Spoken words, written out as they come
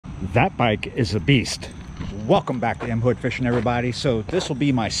That bike is a beast. Welcome back to M Hood Fishing, everybody. So this will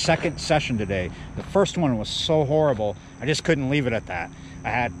be my second session today. The first one was so horrible, I just couldn't leave it at that.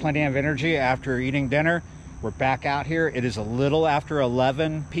 I had plenty of energy after eating dinner. We're back out here. It is a little after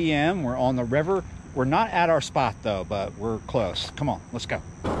 11 p.m. We're on the river. We're not at our spot though, but we're close. Come on, let's go.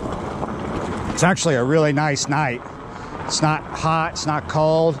 It's actually a really nice night. It's not hot, it's not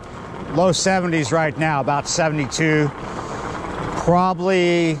cold. Low 70s right now, about 72.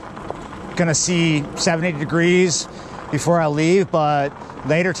 Probably gonna see 70 degrees before I leave, but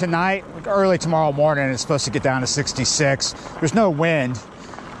later tonight, early tomorrow morning, it's supposed to get down to 66. There's no wind.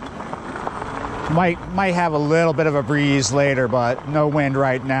 Might have a little bit of a breeze later, but no wind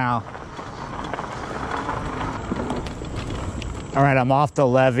right now. All right, I'm off the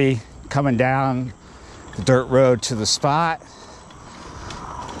levee, coming down the dirt road to the spot.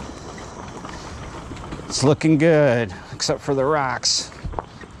 It's looking good, except for the rocks.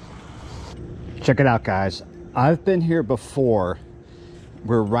 Check it out, guys. I've been here before.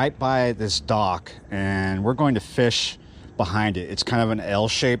 We're right by this dock, and we're going to fish behind it. It's kind of an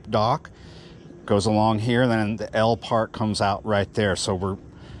L-shaped dock. Goes along here, then the L part comes out right there. So we're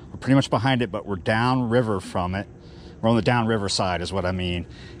pretty much behind it, but we're downriver from it. We're on the downriver side is what I mean.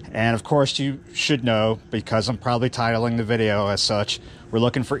 And of course you should know, because I'm probably titling the video as such, we're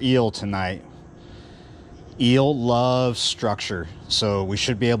looking for eel tonight. Eel loves structure, so we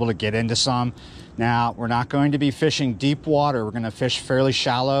should be able to get into some. Now, we're not going to be fishing deep water. We're going to fish fairly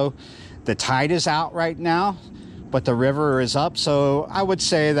shallow. The tide is out right now, but the river is up, so I would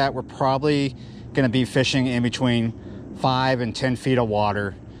say that we're probably going to be fishing in between 5 and 10 feet of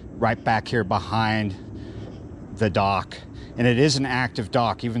water right back here behind the dock. And it is an active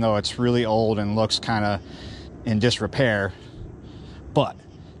dock, even though it's really old and looks kind of in disrepair. But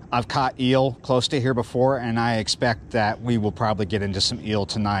I've caught eel close to here before, and I expect that we will probably get into some eel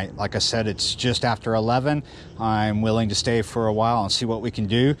tonight. Like I said, it's just after 11. I'm willing to stay for a while and see what we can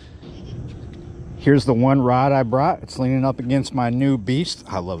do. Here's the one rod I brought. It's leaning up against my new beast.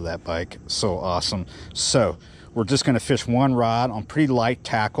 I love that bike, so awesome. So we're just gonna fish one rod on pretty light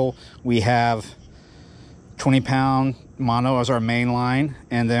tackle. We have 20-pound mono as our main line,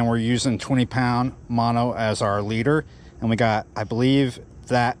 and then we're using 20-pound mono as our leader. And we got, I believe,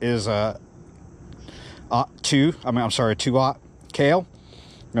 that is a 2-aught Kale.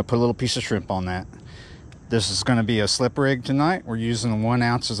 I'm gonna put a little piece of shrimp on that. This is gonna be a slip rig tonight. We're using 1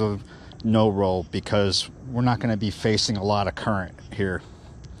 ounce of no roll because we're not gonna be facing a lot of current here.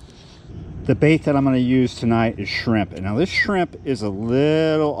 The bait that I'm gonna use tonight is shrimp. And now this shrimp is a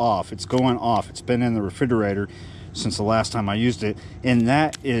little off. It's going off. It's been in the refrigerator since the last time I used it. And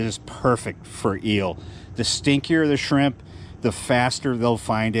that is perfect for eel. The stinkier the shrimp, the faster they'll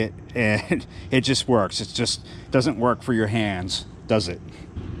find it, and it just works. It just doesn't work for your hands, does it?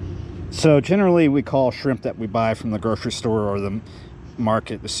 So generally we call shrimp that we buy from the grocery store or the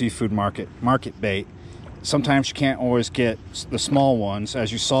market, the seafood market bait. Sometimes you can't always get the small ones.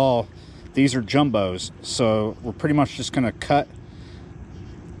 As you saw, these are jumbos. So we're pretty much just gonna cut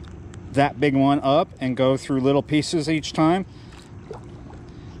that big one up and go through little pieces each time,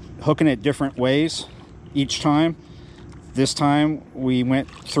 hooking it different ways each time. This time we went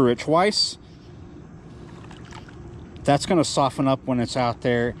through it twice. That's going to soften up when it's out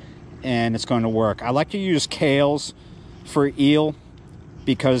there, and it's going to work. I like to use Kales for eel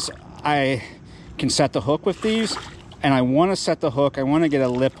because I can set the hook with these, and I want to set the hook. I want to get a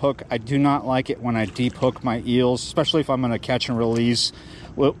lip hook. I do not like it when I deep hook my eels, especially if I'm going to catch and release.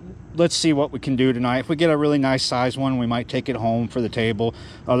 Well, let's see what we can do tonight. If we get a really nice size one, we might take it home for the table.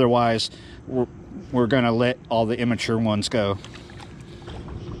 Otherwise, we're gonna let all the immature ones go.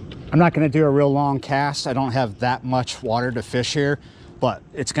 I'm not gonna do a real long cast. I don't have that much water to fish here, but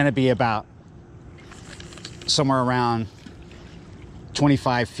it's gonna be about somewhere around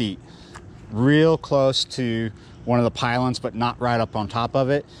 25 feet. Real close to one of the pylons, but not right up on top of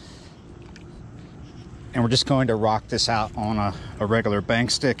it. And we're just going to rock this out on a regular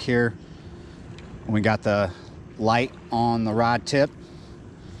bank stick here. And we got the light on the rod tip.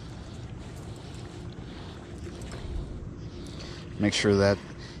 Make sure that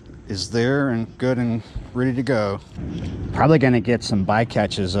is there and good and ready to go. Probably gonna get some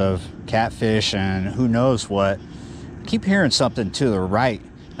bycatches of catfish and who knows what. Keep hearing something to the right.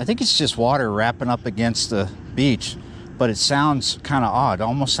 I think it's just water wrapping up against the beach, but it sounds kind of odd. It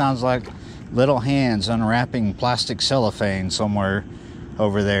almost sounds like little hands unwrapping plastic cellophane somewhere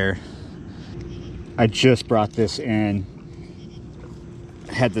over there. I just brought this in.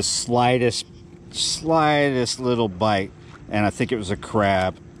 Had the slightest little bite, and I think it was a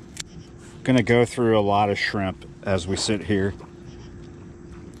crab. Gonna go through a lot of shrimp as we sit here.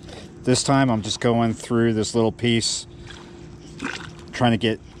 This time I'm just going through this little piece, trying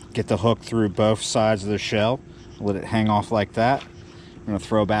to get the hook through both sides of the shell. Let it hang off like that. I'm gonna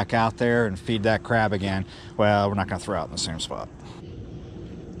throw back out there and feed that crab again. Well, we're not gonna throw out in the same spot.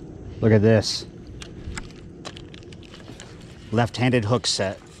 Look at this. Left-handed hook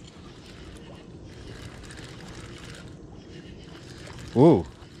set. Ooh,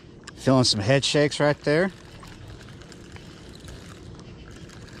 feeling some head shakes right there.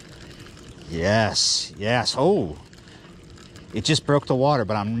 Yes, yes. Oh, it just broke the water,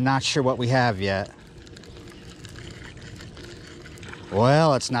 but I'm not sure what we have yet.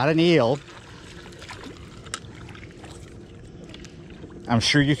 Well, it's not an eel. I'm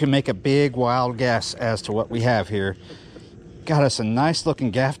sure you can make a big wild guess as to what we have here. Got us a nice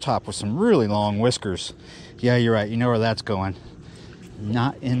looking gaff top with some really long whiskers. Yeah, you're right. You know where that's going.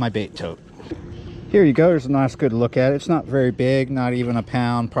 Not in my bait tote. Here you go. There's a nice good look at it. It's not very big, not even a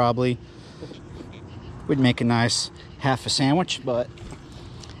pound probably. Would make a nice half a sandwich, but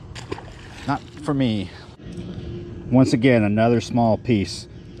not for me. Once again, another small piece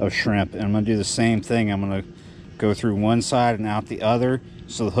of shrimp, and I'm going to do the same thing. I'm going to go through one side and out the other,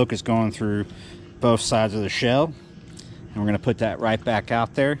 so the hook is going through both sides of the shell, and we're going to put that right back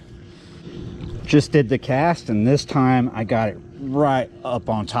out there. Just did the cast, and this time I got it right up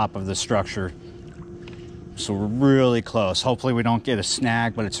on top of the structure, so we're really close. Hopefully we don't get a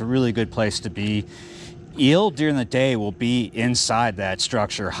snag, but it's a really good place to be. Eel during the day will be inside that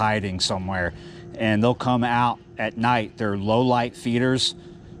structure hiding somewhere, and they'll come out at night. They're low light feeders,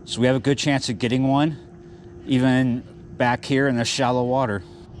 so we have a good chance of getting one even back here in the shallow water.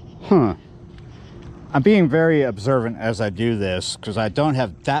 I'm being very observant as I do this because I don't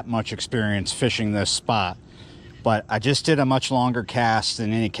have that much experience fishing this spot, but I just did a much longer cast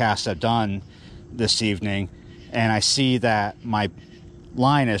than any cast I've done this evening, and I see that my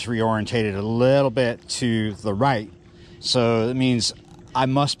line is reorientated a little bit to the right, so it means I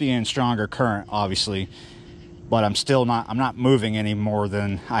must be in stronger current, obviously, but I'm not moving any more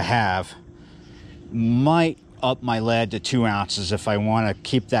than I have. Might up my lead to 2 ounces if I want to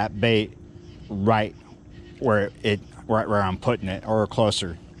keep that bait right where I'm putting it or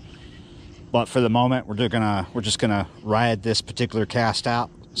closer. But for the moment, we're just gonna ride this particular cast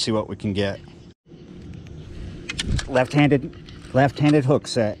out, see what we can get. Left-handed hook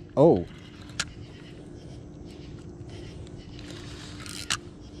set. Oh.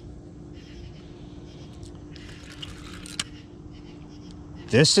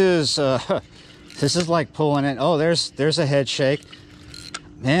 This is like pulling in. Oh, there's a head shake.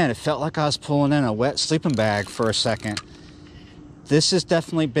 Man, it felt like I was pulling in a wet sleeping bag for a second. This is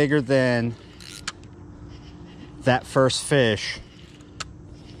definitely bigger than that first fish.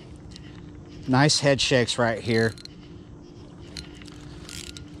 Nice head shakes right here.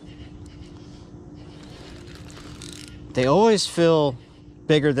 They always feel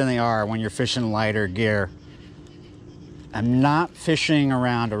bigger than they are when you're fishing lighter gear. I'm not fishing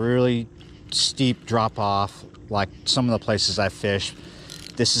around a really steep drop off like some of the places I fish.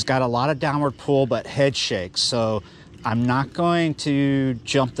 This has got a lot of downward pull but head shakes, so I'm not going to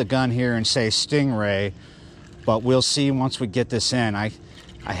jump the gun here and say stingray, but we'll see once we get this in. I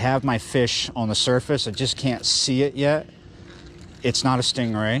have my fish on the surface. I just can't see it yet. It's not a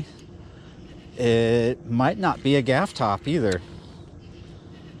stingray. It might not be a gaff top either.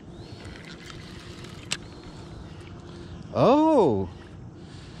 Oh,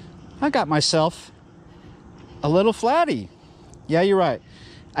 I got myself a little flatty. Yeah, you're right.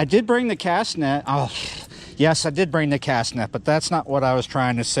 I did bring the cast net. Oh, yes, I did bring the cast net, but that's not what I was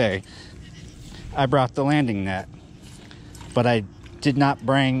trying to say. I brought the landing net, but I did not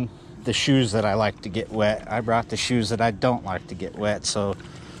bring the shoes that I like to get wet. I brought the shoes that I don't like to get wet, so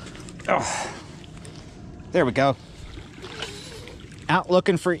there we go. Out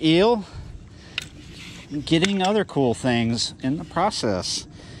looking for eel, getting other cool things in the process.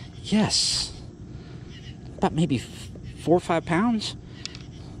 Yes, about maybe 4 or 5 pounds.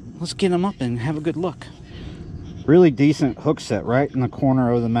 Let's get them up and have a good look. Really decent hook set right in the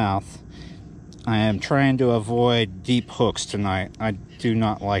corner of the mouth. I am trying to avoid deep hooks tonight. I do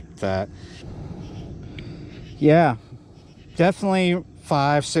not like that. Yeah, definitely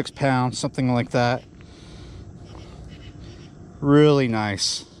 5, 6 pounds, something like that. Really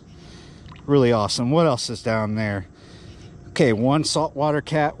nice. Really awesome. What else is down there? Okay, 1 saltwater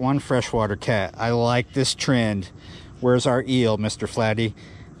cat, 1 freshwater cat. I like this trend. Where's our eel, Mr. Flatty?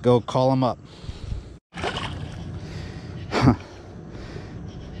 Go call him up.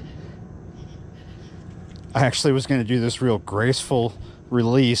 I actually was going to do this real graceful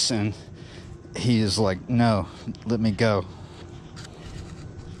release, and he is like, no, let me go.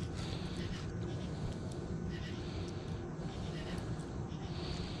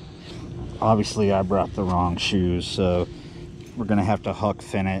 Obviously I brought the wrong shoes, so we're gonna have to huck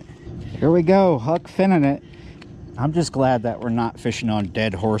fin it. Here we go, huck finning it. I'm just glad that we're not fishing on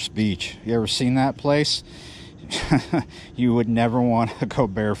Dead Horse Beach. You ever seen that place? You would never want to go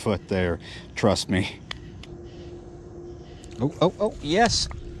barefoot there, trust me. Oh, yes.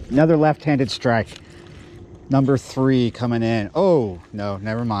 Another left-handed strike. Number 3 coming in. Oh, no,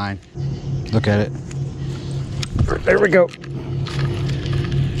 never mind. Look at it. There we go.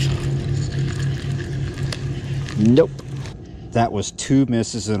 Nope. That was 2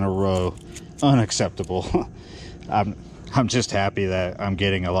 misses in a row. Unacceptable. I'm just happy that I'm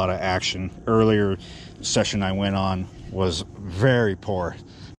getting a lot of action. Earlier session I went on was very poor.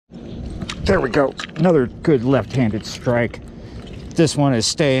 There we go. Another good left-handed strike. This one is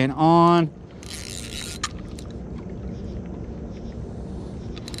staying on.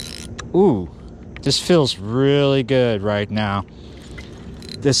 Ooh, this feels really good right now.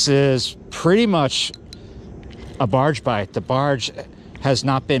 This is pretty much a barge bite. The barge has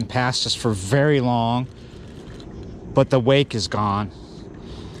not been past us for very long, but the wake is gone.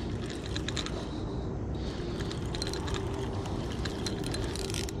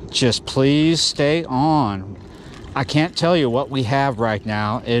 Just please stay on. I can't tell you what we have right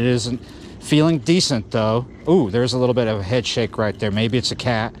now. It isn't feeling decent though. Ooh, there's a little bit of a head shake right there. Maybe it's a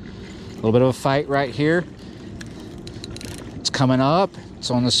cat. A little bit of a fight right here. It's coming up. It's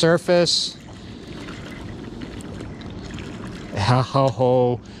on the surface.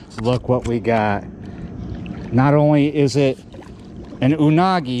 Oh, look what we got. Not only is it an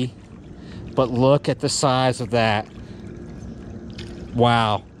unagi, but look at the size of that.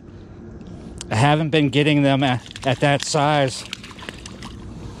 Wow. I haven't been getting them at that size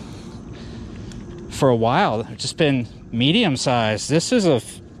for a while. They've just been medium size. This is a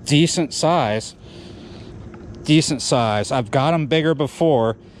decent size. Decent size. I've got them bigger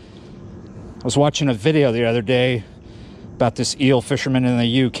before. I was watching a video the other day about this eel fisherman in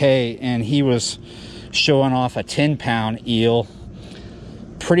the UK, and he was showing off a 10-pound eel.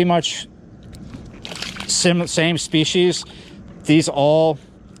 Pretty much same species. These all,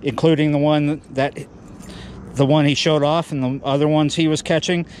 including the one he showed off and the other ones he was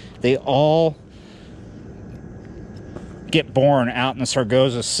catching, they all get born out in the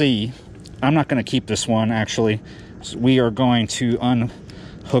Sargasso Sea. I'm not going to keep this one, actually. So we are going to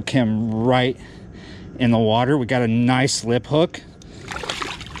unhook him right in the water. We got a nice lip hook.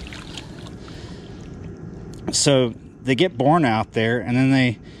 So they get born out there, and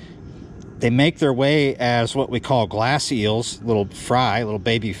then they make their way as what we call glass eels, little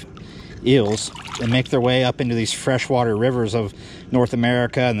baby eels. They make their way up into these freshwater rivers of North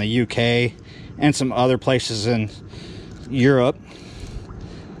America and the UK and some other places in Europe,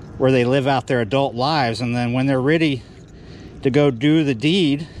 where they live out their adult lives. And then when they're ready to go do the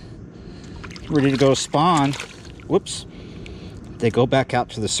deed, ready to go spawn, whoops, they go back out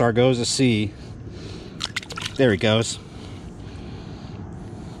to the Sargasso Sea. There he goes.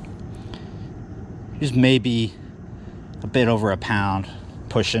 He's maybe a bit over a pound,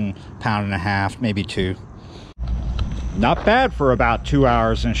 pushing pound and a half, maybe 2. Not bad for about 2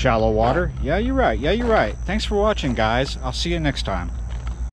 hours in shallow water. Yeah, you're right. Yeah, you're right. Thanks for watching, guys. I'll see you next time.